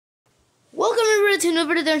Welcome everybody to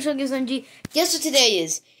another video on Games MG. Guess what today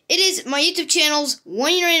is? It is my YouTube channel's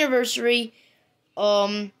 1 year anniversary.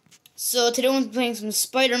 So today we're playing some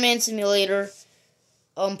Spider-Man Simulator.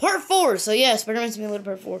 Part 4. So yeah, Spider-Man Simulator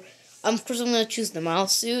Part 4. Of course I'm gonna choose the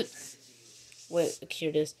mouse suit. Wait, okay, here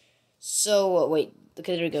it is. So wait,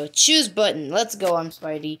 okay, there we go. Choose button. Let's go. I'm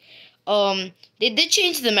Spidey. They did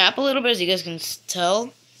change the map a little bit, as you guys can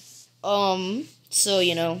tell. So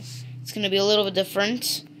you know, it's gonna be a little bit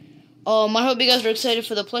different. I hope you guys are excited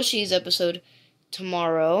for the Plushies episode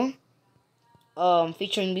tomorrow.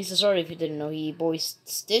 Featuring Lisa Sorry, if you didn't know, he voiced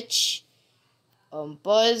Stitch,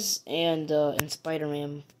 Buzz, and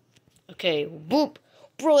Spider-Man. Okay, boop!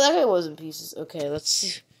 Bro, that guy was in pieces. Okay, let's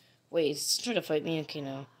see. Wait, he's trying to fight me? Okay,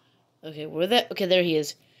 no. Okay, where that? Okay, there he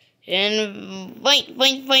is. And fight!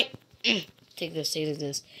 Take this.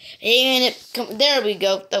 And there we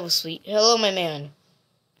go. That was sweet. Hello, my man.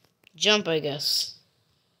 Jump, I guess.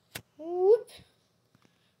 Whoop.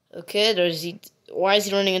 Okay, why is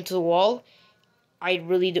he running into the wall? I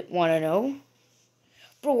really want to know.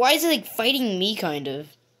 Bro, why is he like fighting me, kind of?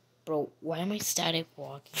 Bro, why am I static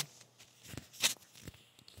walking?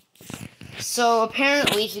 So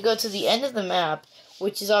apparently, if you go to the end of the map,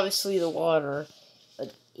 which is obviously the water,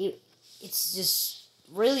 it's just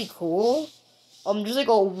really cool. There's like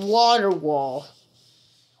a water wall.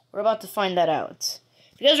 We're about to find that out.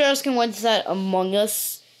 If you guys are asking when's that Among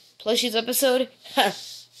Us Plushies episode,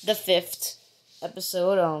 the 5th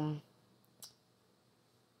episode,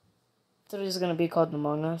 today's gonna be called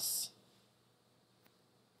Among Us.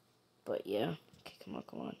 But yeah, okay, come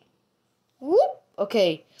on. Whoop!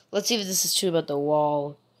 Okay, let's see if this is true about the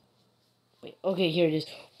wall. Wait, okay, here it is.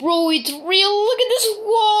 Bro, it's real! Look at this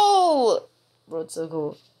wall! Bro, it's so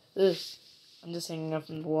cool. Ugh. I'm just hanging up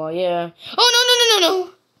from the wall, yeah. Oh,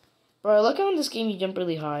 no! Bro, I like how in this game you jump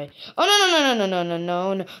really high. Oh,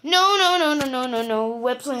 no.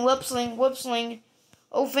 Web sling.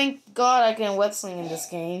 Oh, thank God I can web sling in this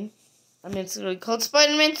game. I mean, it's really called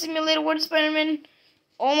Spider-Man Simulator. What is Spider-Man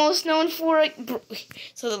almost known for? Like, bro,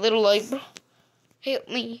 so the little, like, bro, help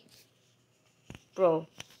me. Bro,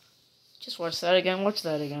 just watch that again. He's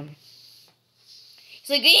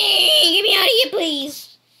like, hey, get me out of here,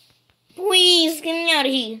 please. Please, get me out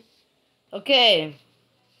of here. Okay.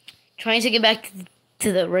 Trying to get back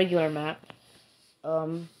to the regular map. I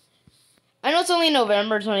know it's only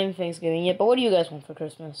November, it's not even Thanksgiving yet, but what do you guys want for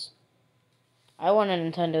Christmas? I want a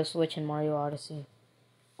Nintendo Switch and Mario Odyssey.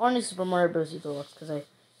 I want a Super Mario Bros. Deluxe, because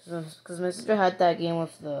my sister had that game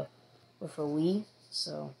with a Wii,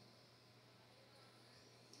 so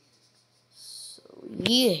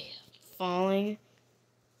yeah, falling.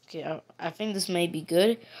 Okay, I think this may be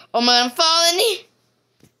good. Oh man, I'm falling!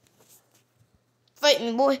 Fight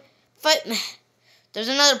me, boy! Fight me! There's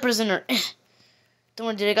another prisoner. Don't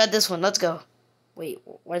worry, dude, I got this one. Let's go. Wait,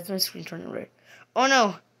 why is my screen turning red? Oh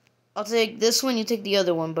no! I'll take this one, you take the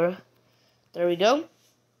other one, bro. There we go.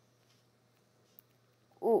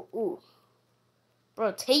 Ooh.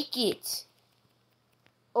 Bro, take it!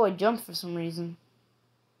 Oh, I jumped for some reason.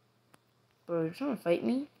 Bro, you're trying to fight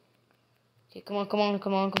me? Okay, come on.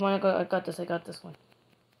 I got this one.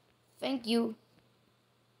 Thank you.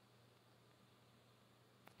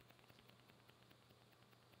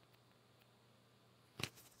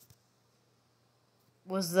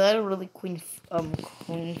 Was that a really queen flip?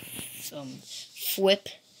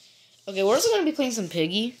 Okay, we're also gonna be playing some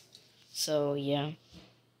Piggy. So yeah.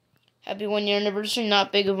 Happy 1 year anniversary,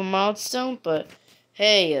 not big of a milestone, but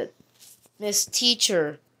hey, Miss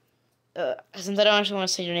Teacher. Since I don't actually want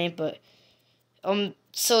to say your name, but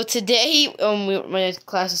so today, my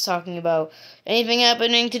class is talking about anything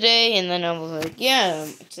happening today, and then I was like, yeah,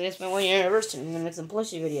 today's my 1 year anniversary, I'm gonna make some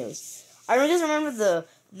plushie videos. I just remember the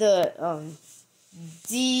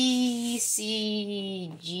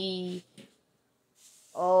DCGOG,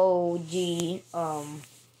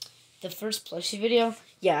 the first plushie video.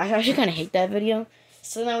 Yeah, I actually kind of hate that video.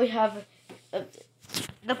 So now we have the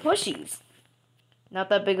plushies. Not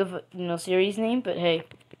that big of a series name, but hey,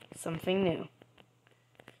 something new.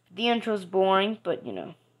 The intro's boring, but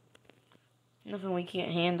nothing we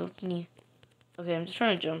can't handle. Can you? Okay, I'm just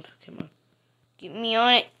trying to jump. Come on, get me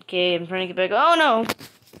on it. Okay, I'm trying to get back. Oh no!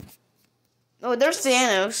 Oh, there's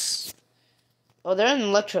Thanos. Oh, there's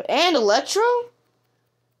Electro. And Electro?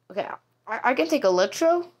 Okay, I can take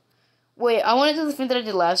Electro. Wait, I want to do the thing that I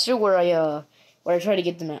did last year where I tried to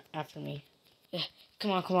get them after me. Yeah,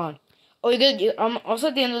 come on. Oh, you good? Also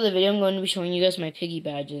at the end of the video, I'm going to be showing you guys my Piggy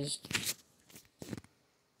badges.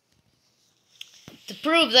 To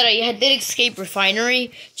prove that I did escape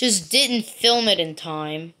Refinery, just didn't film it in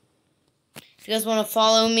time. If you guys want to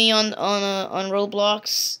follow me on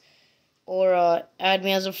Roblox, or add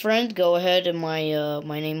me as a friend, go ahead, and my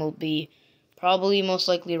name will be probably most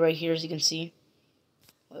likely right here, as you can see.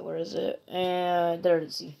 Wait, where is it? And there it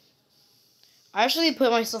is. See. I actually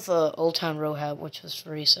put myself a Old Town Road hat, which was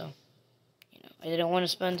free, so I didn't want to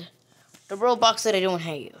spend the Robux that I don't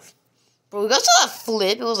have. Bro, we got to that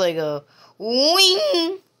flip. It was like a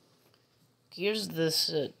wing. Here's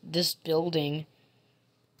this building.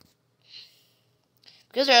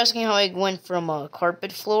 You guys are asking how I went from a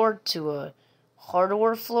carpet floor to a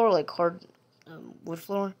hardwood floor, like wood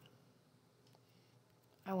floor.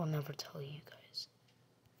 I will never tell you guys.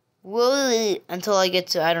 Whoa, until I get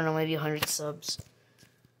to, I don't know, maybe 100 subs.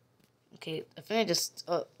 Okay, I think I just,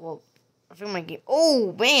 well, I think my game,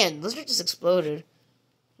 oh man, Lizard just exploded.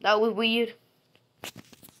 That was weird.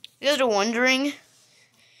 You guys are wondering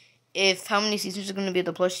if how many seasons are going to be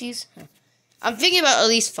the plushies? I'm thinking about at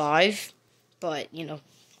least 5, but,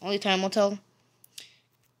 only time will tell.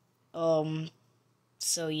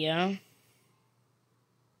 So yeah.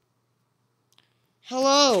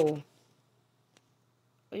 Hello.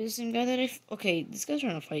 Wait, the same guy that okay, this guy's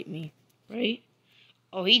trying to fight me, right?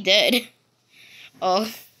 Oh, he dead. Oh,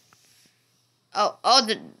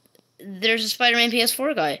 there's a Spider-Man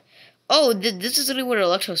PS4 guy. Oh, this is literally where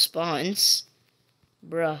Electro spawns.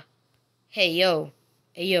 Bruh. Hey, yo.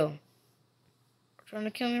 Trying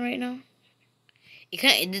to kill me right now?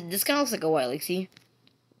 This kind of looks like a white, like, see?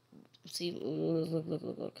 See,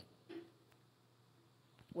 look.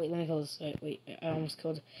 Wait, let me kill this guy. Wait, I almost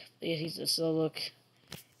killed. Yeah, he's just, so look.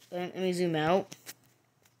 Let me zoom out.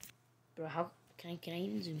 Bro, how can I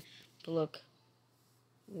even zoom? But look.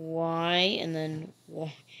 Y, and then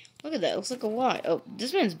Y. Look at that, it looks like a Y. Oh,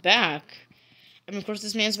 this man's back. I mean, of course,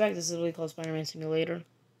 this man's back. This is what we call Spider-Man Simulator.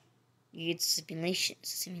 It's simulation.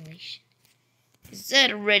 It's a simulation. Is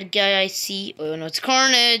that a red guy I see? Oh, no, it's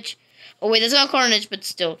Carnage. Oh, wait, that's not Carnage, but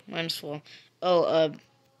still. Minus 1. Oh,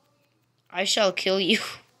 I shall kill you.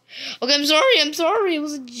 Okay, I'm sorry. It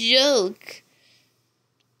was a joke.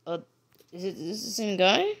 Is this the same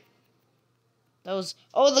guy? That was...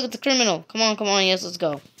 Oh, look at the criminal. Come on. Yes, let's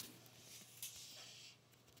go.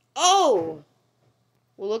 Oh!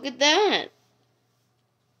 Well, look at that.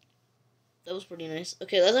 That was pretty nice.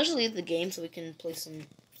 Okay, let's actually leave the game so we can play some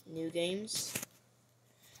new games.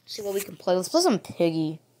 See what we can play. Let's play some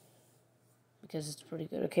Piggy. Because it's pretty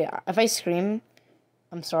good. Okay, if I scream,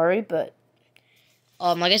 I'm sorry, but...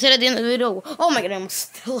 like I said at the end of the video... Oh my god, I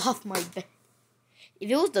almost fell off my bed. If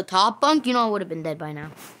it was the top bunk, I would have been dead by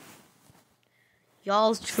now.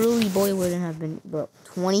 Y'all's truly boy wouldn't have been... Bro,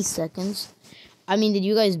 20 seconds? I mean, did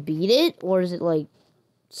you guys beat it? Or is it, like,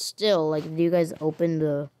 still? Like, did you guys open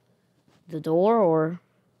the door, or...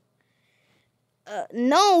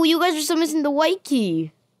 no, you guys are still missing the white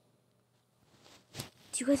key. Do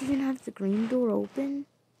you guys even have the green door open?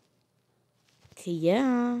 Okay,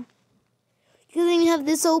 yeah. You don't even have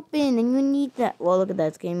this open, and you need that. Well, look at that,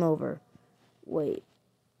 it's game over. Wait.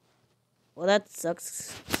 Well, that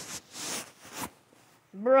sucks.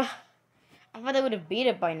 Bruh. I thought I would have beat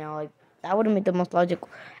it by now. Like, that would have made the most logical.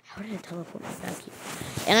 How did it teleport me back here?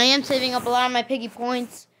 And I am saving up a lot of my piggy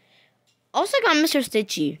points. Also, I got Mr.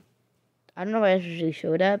 Stitchy. I don't know if I actually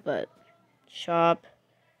showed that, but... Shop.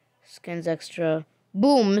 Skins extra.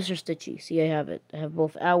 Boom, Mr. Stitchy. See, I have it. I have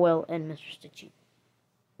both Owell and Mr. Stitchy.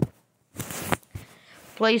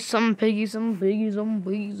 Play some piggy.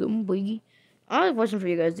 I have a question for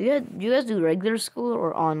you guys. Do you guys do regular school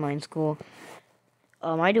or online school?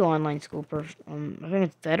 I do online school. I think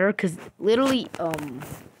it's better because literally,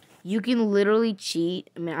 you can literally cheat.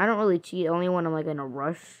 I mean, I don't really cheat only when I'm like in a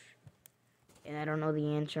rush and I don't know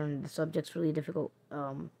the answer and the subject's really difficult.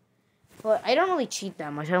 But I don't really cheat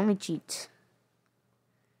that much. I only cheat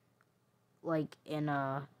like in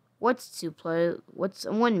what's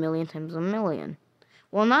 1 million times a million.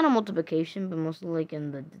 Well, not a multiplication, but mostly like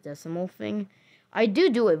in the decimal thing. I do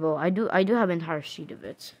it, though. I do have an entire sheet of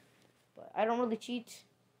it. But I don't really cheat.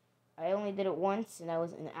 I only did it once, and I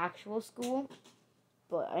was in actual school.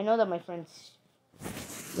 But I know that my friends,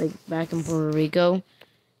 like, back in Puerto Rico,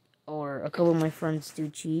 or a couple of my friends do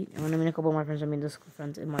cheat. And when I mean a couple of my friends, I mean the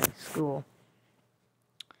friends in my school.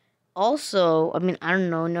 Also, I mean, I don't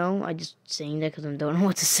know, no. I just saying that because I don't know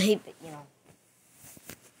what to say, but,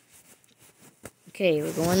 Okay,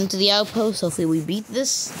 we're going into the outpost. Hopefully we beat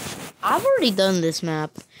this. I've already done this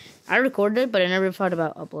map. I recorded it, but I never thought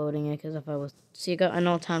about uploading it. Because if I was... See, I got an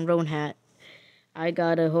Old Town Road hat. I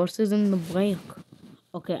got horses in the back.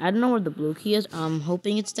 Okay, I don't know where the blue key is. I'm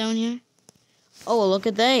hoping it's down here. Oh, look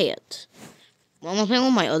at that. When I'm playing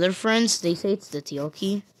with my other friends, they say it's the teal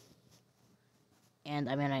key. And,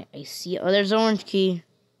 I mean, I see... Oh, there's the orange key.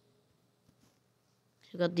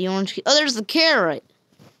 You got the orange key. Oh, there's the carrot.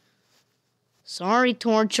 Sorry,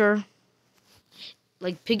 Torture.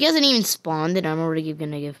 Like, Piggy hasn't even spawned and I'm already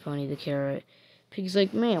gonna give Pony the carrot. Piggy's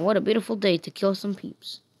like, man, what a beautiful day to kill some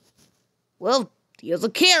peeps. Well, here's a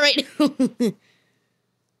carrot.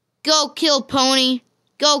 Go kill, Pony.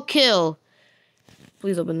 Go kill.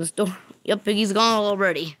 Please open this door. Yep, Piggy's gone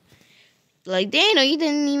already. Like, Dano, you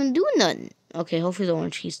didn't even do nothing. Okay, hopefully the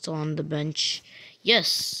orange key's still on the bench.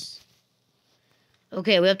 Yes.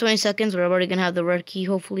 Okay, we have 20 seconds. We're already gonna have the red key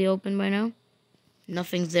hopefully open by now.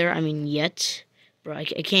 Nothing's there, I mean, yet. Bro, I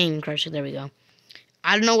can't even crush it. There we go.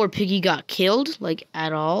 I don't know where Piggy got killed, like,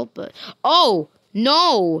 at all, but... Oh,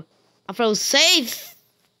 no! I thought I was safe.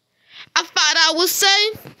 I thought I was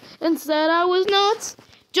safe. Instead, I was not.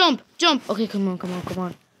 Jump, jump. Okay, come on, come on, come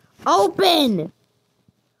on. Open!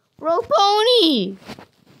 Bro, Pony!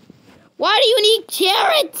 Why do you need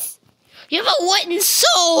carrots? You have a wooden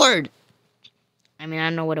sword! I mean, I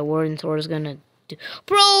don't know what a wooden sword is gonna do.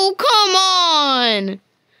 Bro, come on!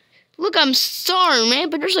 Look, I'm sorry, man,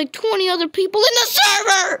 but there's like 20 other people in the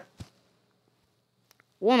server!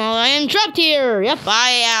 Well, no, I am trapped here. Yep,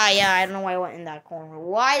 I don't know why I went in that corner.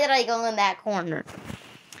 Why did I go in that corner?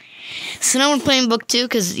 So now we're playing book 2,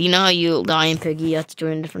 because you know how you die in Piggy, you have to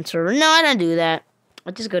join a different server. No, I don't do that.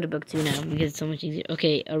 I'll just go to book 2 now, because it's so much easier.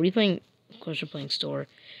 Okay, are we playing... Of course we're playing store.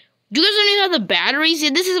 Do you guys don't even have the batteries?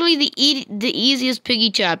 Yeah, this is really the easiest Piggy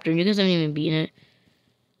chapter, and you guys haven't even beaten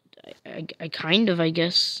it. I kind of, I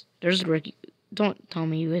guess. There's Ricky. Don't tell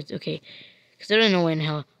me you guys. Okay. Because I don't know when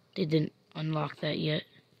hell they didn't unlock that yet.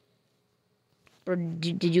 Or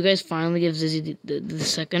did you guys finally give Zizzy the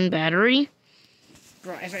second battery?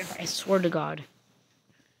 Bro, I swear to God.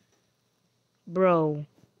 Bro.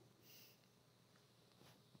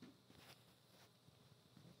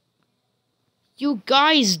 You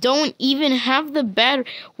guys don't even have the battery.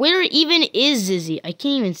 Where even is Zizzy? I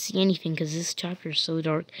can't even see anything because this chapter is so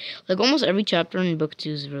dark. Like, almost every chapter in book 2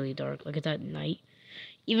 is really dark. Like, it's at night.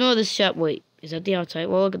 Even though this wait, is that the outside?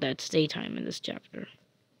 Well, look at that. It's daytime in this chapter.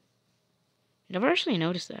 Never actually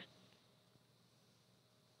noticed that.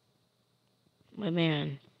 My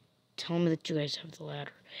man, tell me that you guys have the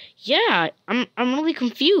ladder. Yeah, I'm really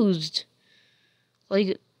confused.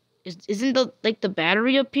 Like, isn't the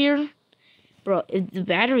battery up here? Bro, the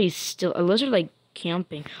battery is still... Unless they're, like,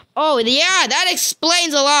 camping. Oh, yeah, that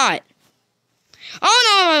explains a lot. Oh,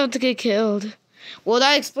 no, I'm about to get killed. Well,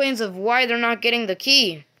 that explains of why they're not getting the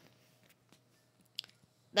key.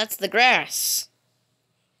 That's the grass.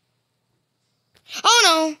 Oh,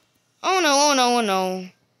 no. Oh, no, oh, no, oh, no.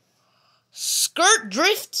 Skirt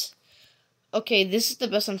drift? Okay, this is the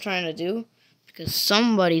best I'm trying to do. Because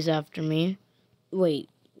somebody's after me. Wait,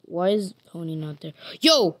 why is Pony not there?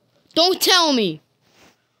 Yo! Don't tell me!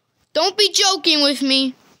 Don't be joking with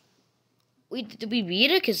me! Wait, did we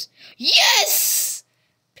beat it? Cause yes!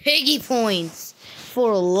 Piggy points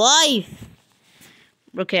for life!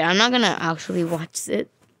 Okay, I'm not gonna actually watch it.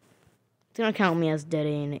 It's gonna count me as dead,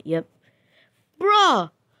 ain't it? Yep. Bruh!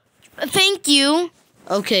 Thank you!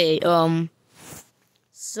 Okay,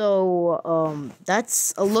 so,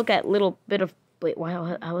 that's a look at little bit of... Wait,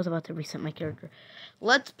 wow, I was about to reset my character.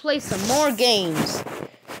 Let's play some more games.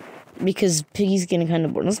 Because Piggy's getting kind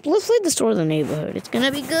of bored. Let's play the store of the neighborhood. It's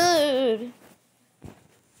gonna be good.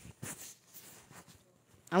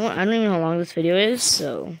 I don't even know how long this video is,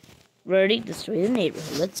 so... Ready? Destroy the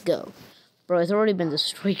neighborhood. Let's go. Bro, it's already been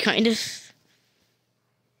destroyed, kind of.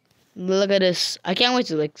 Look at this. I can't wait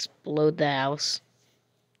to, like, explode the house.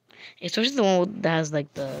 Especially the one that has,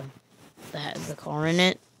 like, that has the car in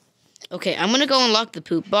it. Okay, I'm gonna go unlock the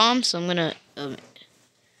poop bomb, so I'm gonna,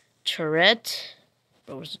 turret.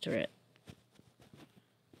 Bro, where's the turret?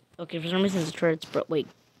 Okay, for some reason the turret's wait,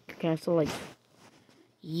 can I still, like...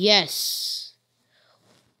 Yes!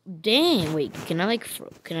 Dang, wait, can I,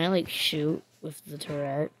 like, shoot with the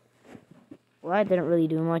turret? Well, I didn't really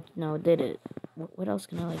do much. No, did it? What else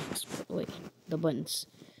can I, like, wait, the buttons.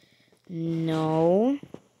 No.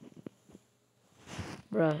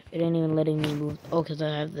 Bruh, it ain't even letting me move. Oh, because I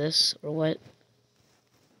have this, or what?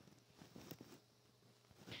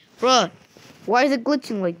 Bruh, why is it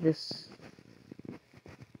glitching like this?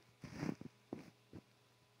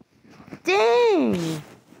 Dang!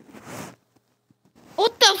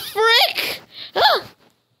 What the frick? Ah!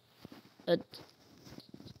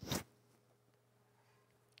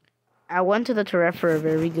 I went to the turret for a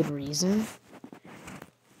very good reason.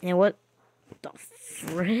 And what the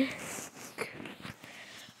frick?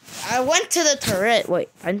 I went to the turret. Wait,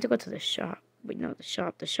 I need to go to the shop. Wait, no, the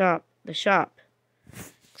shop. Because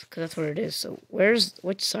that's where it is. So,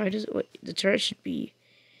 which side is it? Wait, the turret should be...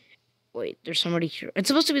 Wait, there's somebody here. It's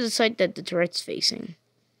supposed to be the side that the turret's facing.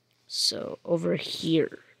 So, over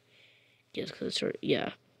here. Yes, closer.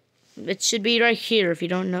 Yeah. It should be right here if you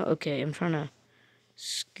don't know. Okay, I'm trying to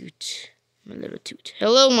scoot my little toot.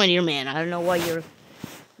 Hello, my dear man. I don't know why you're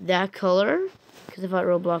that color. Because I thought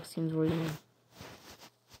Roblox seems weird.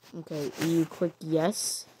 Okay, you click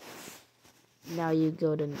yes. Now you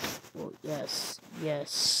go to, well, yes,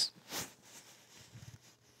 yes.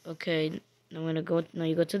 Okay, I'm gonna go, no,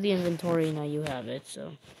 you go to the inventory, now you have it,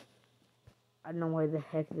 so. I don't know why the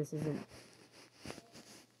heck this isn't.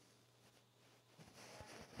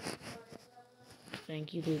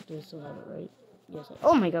 Thank you, do still have it, right? Yes,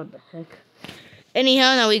 oh my god, the heck.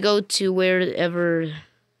 Anyhow, now we go to wherever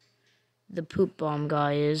the poop bomb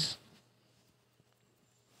guy is.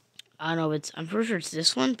 I don't know, I'm pretty sure it's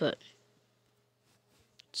this one, but.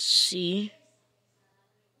 Let's see.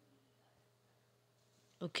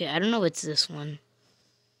 Okay, I don't know if it's this one.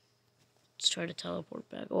 Let's try to teleport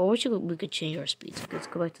back. Oh, I wish we could change our speeds. Okay, let's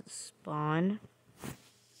go back to the spawn.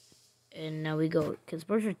 And now we go. Because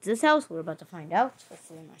we're at this house, we're about to find out.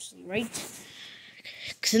 Hopefully I'm actually right.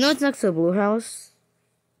 Because I know it's next to the blue house.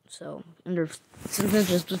 So, sometimes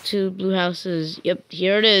there's the two blue houses. Yep,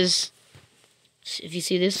 here it is. If you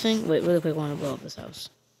see this thing, wait, really quick, I want to blow up this house.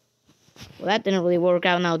 Well, that didn't really work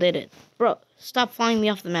out now, did it? Bro, stop flying me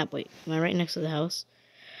off the map. Wait, am I right next to the house?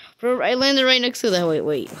 Bro, I landed right next to the...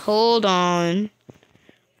 Wait, hold on.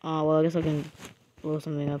 Well, I guess I can blow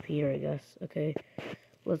something up here, I guess. Okay,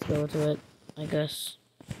 let's go to it, I guess.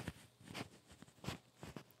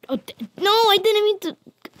 Oh, no, I didn't mean to...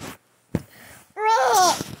 Bro!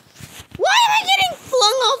 Why am I getting flung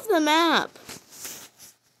off the map?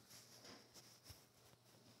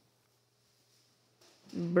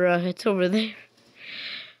 Bruh, it's over there.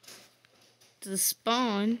 To the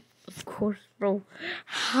spawn. Of course, bro.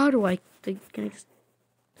 How do I think? Can I just...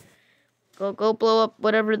 Go blow up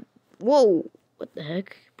whatever... Whoa! What the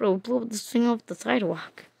heck? Bro, blow up this thing off the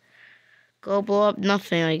sidewalk. Go blow up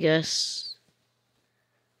nothing, I guess.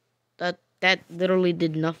 That literally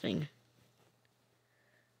did nothing.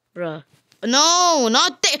 Bruh. No,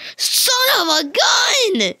 not there! Son of a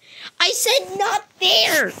gun! I said not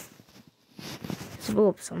there! Let's blow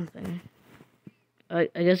up something. I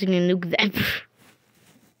guess you can nuke that.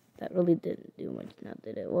 That really didn't do much now,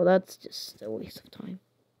 did it? Well, that's just a waste of time.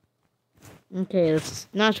 Okay, let's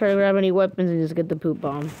not try to grab any weapons and just get the poop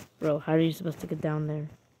bomb. Bro, how are you supposed to get down there?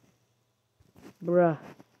 Bruh.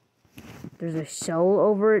 There's a shell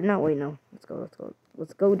over it? No, wait, no. Let's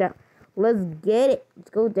go down. Let's get it. Let's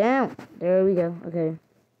go down. There we go. Okay.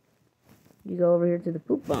 You go over here to the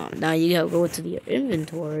poop bomb. Now you gotta go to the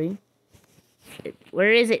inventory.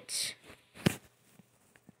 Where is it?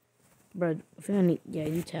 Bro, I think I need... Yeah,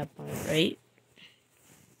 you tap on it, right?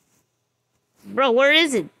 Bro, where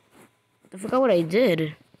is it? I forgot what I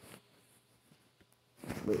did.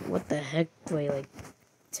 Wait, what the heck? Do I, like,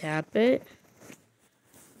 tap it?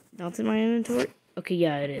 Now it's in my inventory? Okay,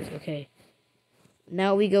 yeah, it is. Okay.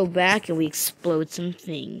 Now we go back and we explode some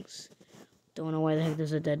things. Don't know why the heck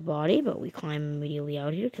there's a dead body, but we climb immediately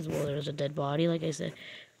out here because, well, there's a dead body, like I said.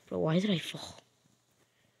 Bro, why did I fall?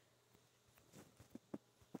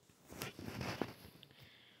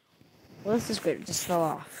 Well, this is great. It just fell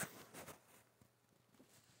off.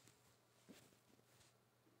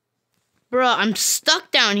 Bro, I'm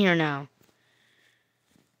stuck down here now.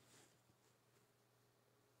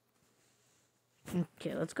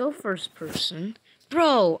 Okay, let's go first person.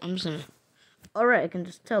 Bro, I'm just gonna... Alright, I can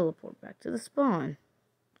just teleport back to the spawn.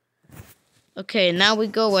 Okay, now we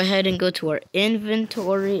go ahead and go to our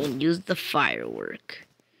inventory and use the firework.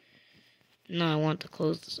 No, I want to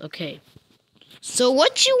close this. Okay. So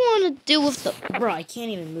what you want to do with the... Bro, I can't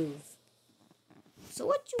even move. So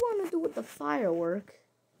what you want to do with the firework...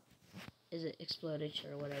 Is it exploded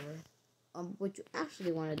or whatever? What you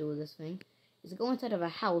actually want to do with this thing is go inside of a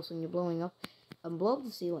house when you're blowing up and blow up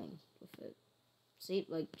the ceiling with it. See,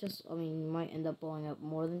 like, just, I mean, you might end up blowing up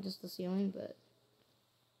more than just the ceiling, but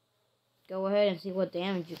go ahead and see what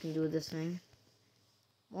damage you can do with this thing.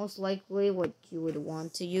 Most likely what you would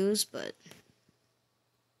want to use, but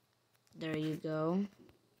there you go.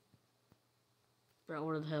 Bro,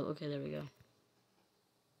 where the hell? Okay, there we go.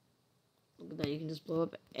 Look at that, you can just blow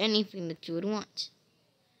up anything that you would want.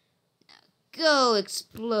 Now go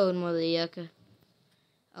explode, mother yucca.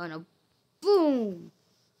 Oh no. Boom!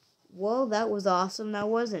 Well, that was awesome, now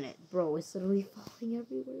wasn't it? Bro, it's literally falling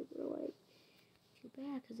everywhere, bro. I feel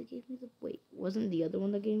bad because it gave me the... Wait, wasn't the other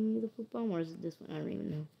one that gave me the poop bomb? Or is it this one? I don't even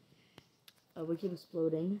know. Oh, we keep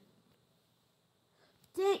exploding.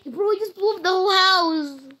 Dang, bro, we just blew up the whole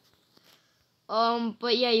house!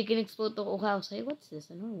 But yeah, you can explode the whole house. Hey, what's this?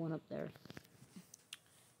 Another one up there.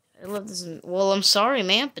 I love this. Well, I'm sorry,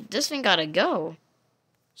 man, but this thing gotta go.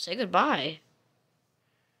 Say goodbye.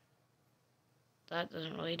 That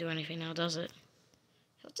doesn't really do anything now, does it?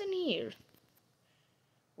 What's in here?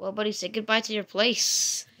 Well, buddy, say goodbye to your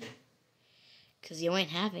place. Because you ain't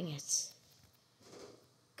having it.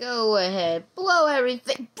 Go ahead. Blow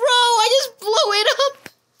everything. Bro, I just blew it up!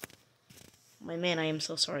 My man, I am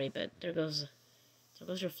so sorry, but there goes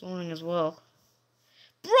your flooring as well.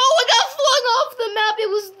 Bro, I got flung off the map! It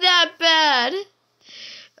was that bad!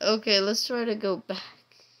 Okay, let's try to go back.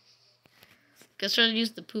 Let's try to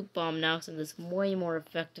use the poop bomb now, since it's way more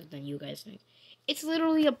effective than you guys think. It's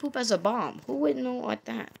literally a poop as a bomb. Who wouldn't know like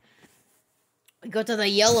that? We go to the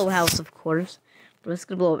yellow house, of course. But it's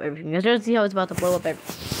gonna blow up everything. Let's try to see how it's about to blow up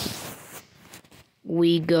everything.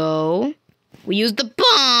 We go. We use the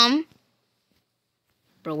bomb.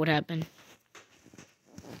 Bro, what happened?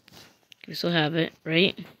 We still have it,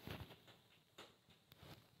 right?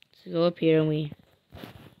 So go up here and we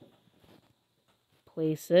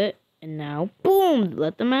place it. And now, boom!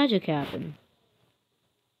 Let the magic happen.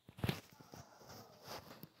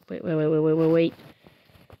 Wait.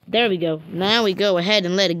 There we go. Now we go ahead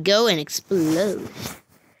and let it go and explode.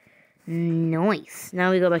 Nice. Now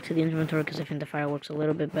we go back to the inventory because I think the fire works a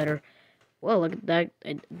little bit better. Well, look at that.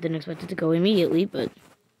 I didn't expect it to go immediately, but...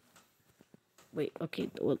 Wait, okay.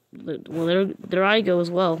 Well, there I go as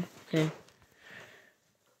well. Okay.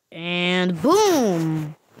 And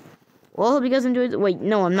boom! Well, I hope you guys enjoyed. Wait,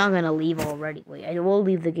 no, I'm not going to leave already. Wait, I will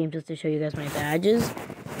leave the game just to show you guys my badges.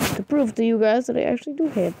 To prove to you guys that I actually do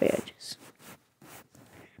have badges.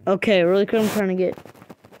 Okay, really quick, I'm trying to get...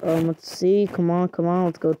 let's see. Come on.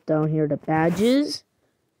 Let's go down here to badges.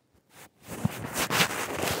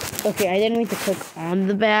 Okay, I didn't mean to click on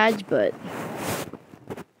the badge, but...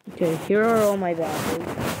 Okay, here are all my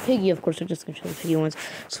badges. Piggy, of course, we're just going to show the Piggy ones.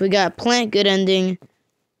 So we got Plant, Good Ending.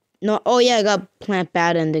 No, oh yeah, I got Plant,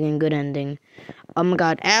 Bad Ending, and Good Ending. I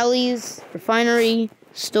got Alleys, Refinery,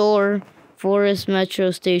 Store, Forest,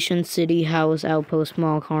 Metro, Station, City, House, Outpost,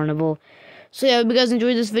 Mall, Carnival. So yeah, I hope you guys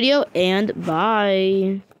enjoyed this video, and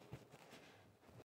bye!